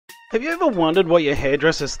Have you ever wondered what your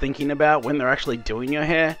hairdresser's thinking about when they're actually doing your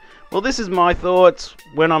hair? Well, this is my thoughts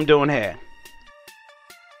when I'm doing hair.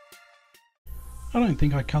 I don't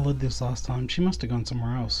think I coloured this last time. She must have gone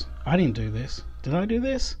somewhere else. I didn't do this. Did I do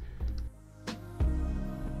this?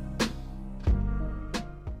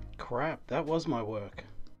 Crap, that was my work.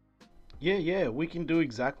 Yeah, we can do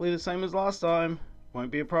exactly the same as last time. Won't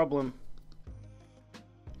be a problem.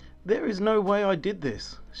 There is no way I did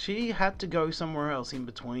this. She had to go somewhere else in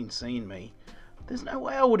between seeing me. There's no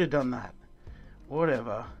way I would have done that.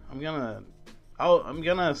 Whatever. I'm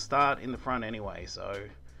gonna start in the front anyway, so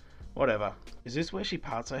whatever. Is this where she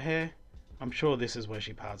parts her hair? I'm sure this is where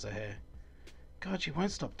she parts her hair. God, she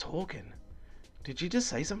won't stop talking. Did she just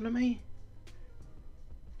say something to me?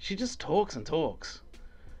 She just talks and talks.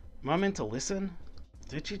 Am I meant to listen?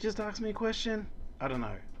 Did she just ask me a question? I don't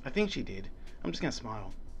know. I think she did. I'm just gonna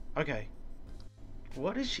smile. Okay.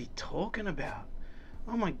 What is she talking about?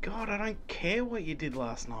 Oh my god, I don't care what you did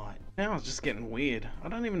last night. Now it's just getting weird. I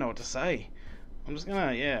don't even know what to say. I'm just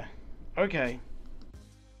gonna, yeah. Okay.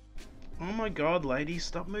 Oh my god, lady,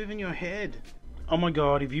 stop moving your head. Oh my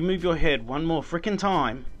god, if you move your head one more frickin'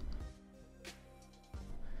 time.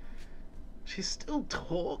 She's still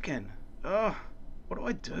talking. Ugh, what do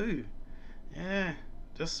I do? Yeah,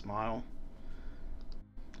 just smile.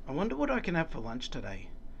 I wonder what I can have for lunch today.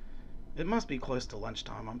 It must be close to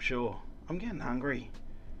lunchtime, I'm sure. I'm getting hungry.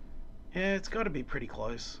 Yeah, it's got to be pretty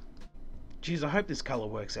close. Jeez, I hope this colour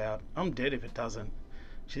works out. I'm dead if it doesn't.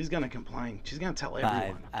 She's going to complain. She's going to tell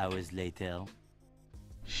everyone. 5 hours later.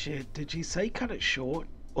 Shit, did she say cut it short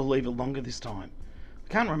or leave it longer this time?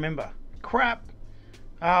 I can't remember. Crap!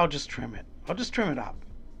 I'll just trim it. I'll just trim it up.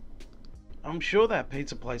 I'm sure that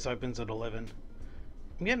pizza place opens at 11.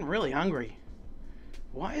 I'm getting really hungry.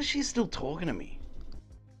 Why is she still talking to me?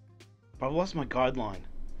 I've lost my guideline.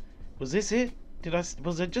 Was this it?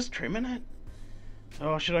 Was it just trimming it?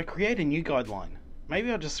 Oh, should I create a new guideline?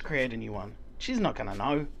 Maybe I'll just create a new one. She's not gonna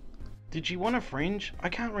know. Did she want a fringe? I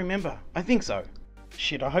can't remember. I think so.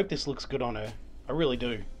 Shit, I hope this looks good on her. I really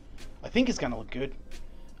do. I think it's gonna look good.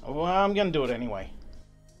 Well, I'm gonna do it anyway.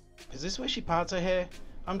 Is this where she parts her hair?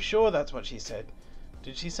 I'm sure that's what she said.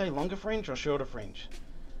 Did she say longer fringe or shorter fringe?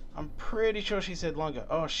 I'm pretty sure she said longer.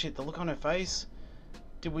 Oh shit, the look on her face.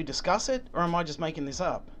 Did we discuss it, or am I just making this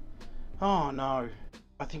up? Oh no,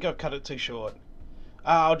 I think I've cut it too short.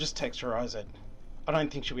 I'll just texturize it. I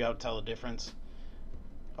don't think she'll be able to tell the difference.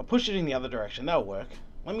 I'll push it in the other direction, that'll work.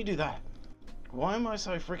 Let me do that. Why am I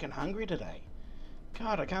so freaking hungry today?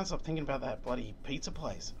 God, I can't stop thinking about that bloody pizza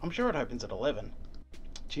place. I'm sure it opens at 11.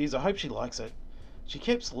 Jeez, I hope she likes it. She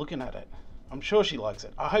keeps looking at it. I'm sure she likes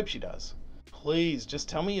it. I hope she does. Please, just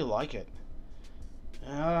tell me you like it.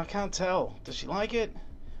 I can't tell. Does she like it?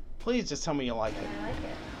 Please just tell me you like it. I like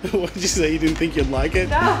it. What did you say? You didn't think you'd like it?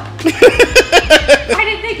 No. I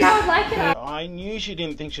didn't think I would like it. I knew she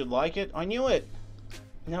didn't think she'd like it. I knew it.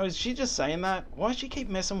 Now, is she just saying that? Why does she keep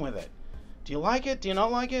messing with it? Do you like it? Do you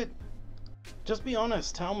not like it? Just be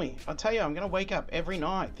honest. Tell me. I tell you, I'm going to wake up every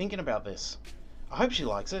night thinking about this. I hope she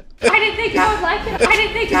likes it. I didn't think I would like it. I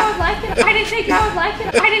didn't think I would like it. I didn't think I would like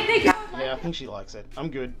it. I didn't think I would like it. Yeah, I think she likes it.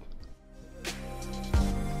 I'm good.